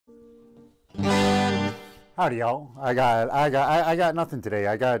Howdy, y'all. I got nothing today.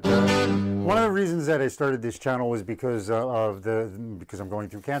 I got one of the reasons that I started this channel was because because I'm going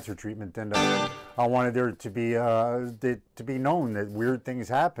through cancer treatment, and I wanted there to be known that weird things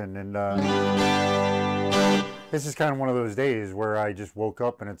happen, and this is kind of one of those days where I just woke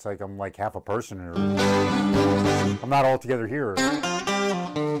up and it's like I'm like half a person, or I'm not all together here.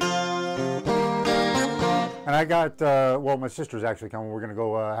 And I got well, my sister's actually coming. We're gonna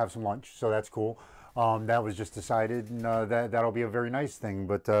go have some lunch, so that's cool. That was just decided, and that'll be a very nice thing.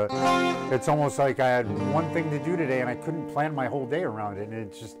 But it's almost like I had one thing to do today, and I couldn't plan my whole day around it. And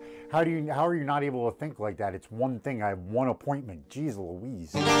it's just, how are you not able to think like that? It's one thing. I have one appointment. Jeez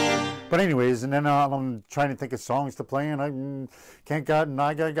Louise. But anyways, and then I'm trying to think of songs to play, and I got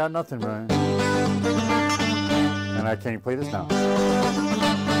nothing, right? And I can't even play this now.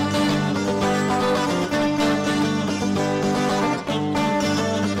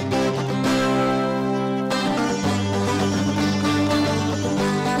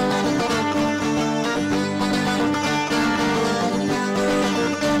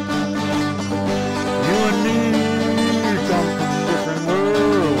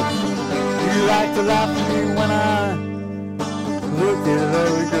 Laugh at me when I look at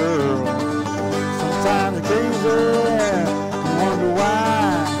every girl. Sometimes it's crazy, you wonder why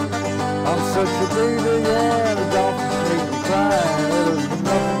I'm such a baby. Yeah, the dolphins make me cry. There's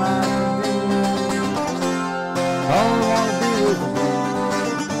nothing I can do. I only want to be with you.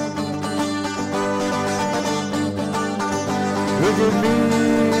 Look at me,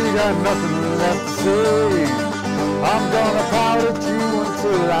 got nothing left to say. I'm gonna pout at you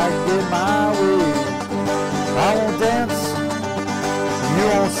until I get my way. I won't dance, you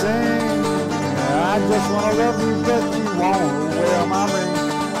won't sing. I just wanna love you, but you won't wear my ring.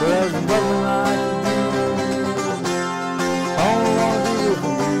 There's nothing I can do. I only wanna be with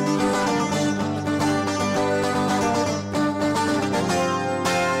you.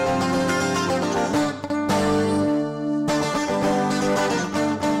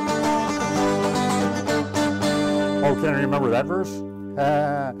 Oh, can I remember that verse?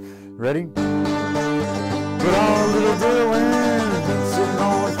 Ready? Put on a little Dylan, sitting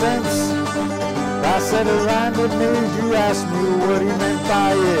on the fence. I said it rhymed with me. You asked me what he meant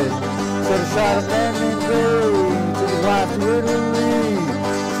by it. Said I shot a man named Billy, took his wife to Italy.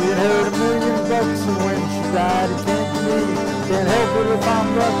 She inherited $1 million, and when she died, it came to me. Can't help it if I'm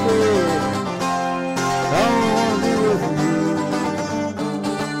lucky. I only wanna be with you.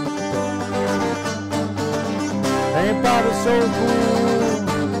 Ain't Bobby so cool?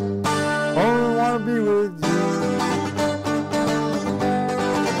 Only wanna be with you.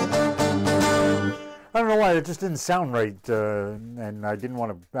 I don't know why it just didn't sound right, and I didn't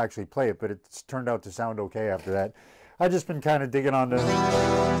want to actually play it, but it's turned out to sound okay after that. I've just been kind of digging on the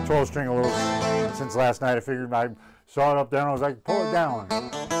 12 string a little since last night. I figured I saw it up there and I was like, pull it down.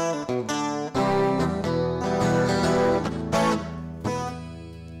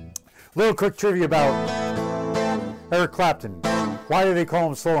 Little quick trivia about Eric Clapton. Why do they call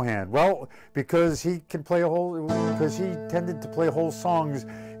him Slow Hand? Well, because he can play because he tended to play whole songs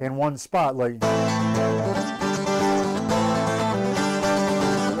in one spot, like.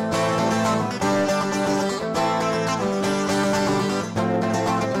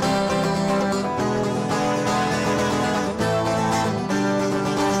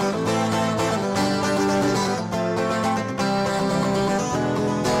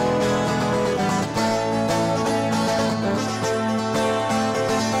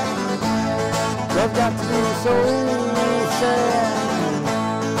 I've got to be so sad.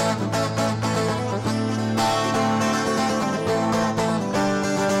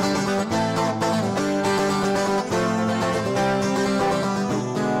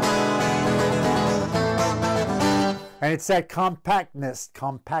 And it's that compactedness.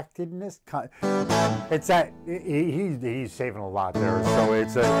 It's that he's saving a lot there. So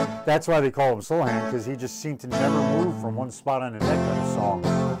it's that's why they call him Slow Hand, because he just seemed to never move from one spot on the neck on a song.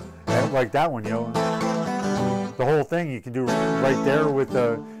 Like that one, you know, the whole thing you can do right there with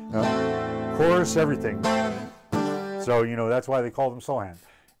the chorus, everything. So, you know, that's why they called him Slow Hand.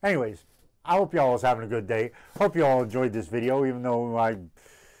 Anyways, I hope y'all is having a good day. Hope you all enjoyed this video, even though I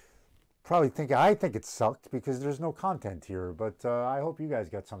think it sucked because there's no content here. But I hope you guys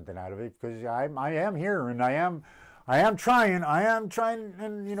got something out of it, because I am here, and I am trying,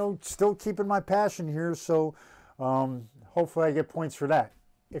 and you know, still keeping my passion here. So hopefully I get points for that.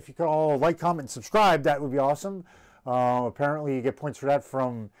 If you could all like, comment, and subscribe, that would be awesome. Apparently, you get points for that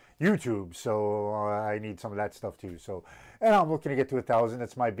from YouTube, so I need some of that stuff too. So, and I'm looking to get to 1,000.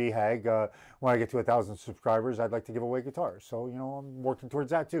 That's my BHAG. When I get to 1,000 subscribers, I'd like to give away guitars. So, you know, I'm working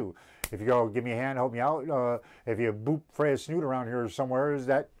towards that too. If you go give me a hand, help me out. If you boop Freyja Snoot around here somewhere, is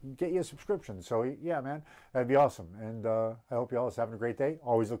that get you a subscription. So, yeah, man, that'd be awesome. And I hope you all is having a great day.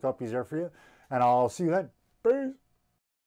 Always look up. He's there for you. And I'll see you then. Peace.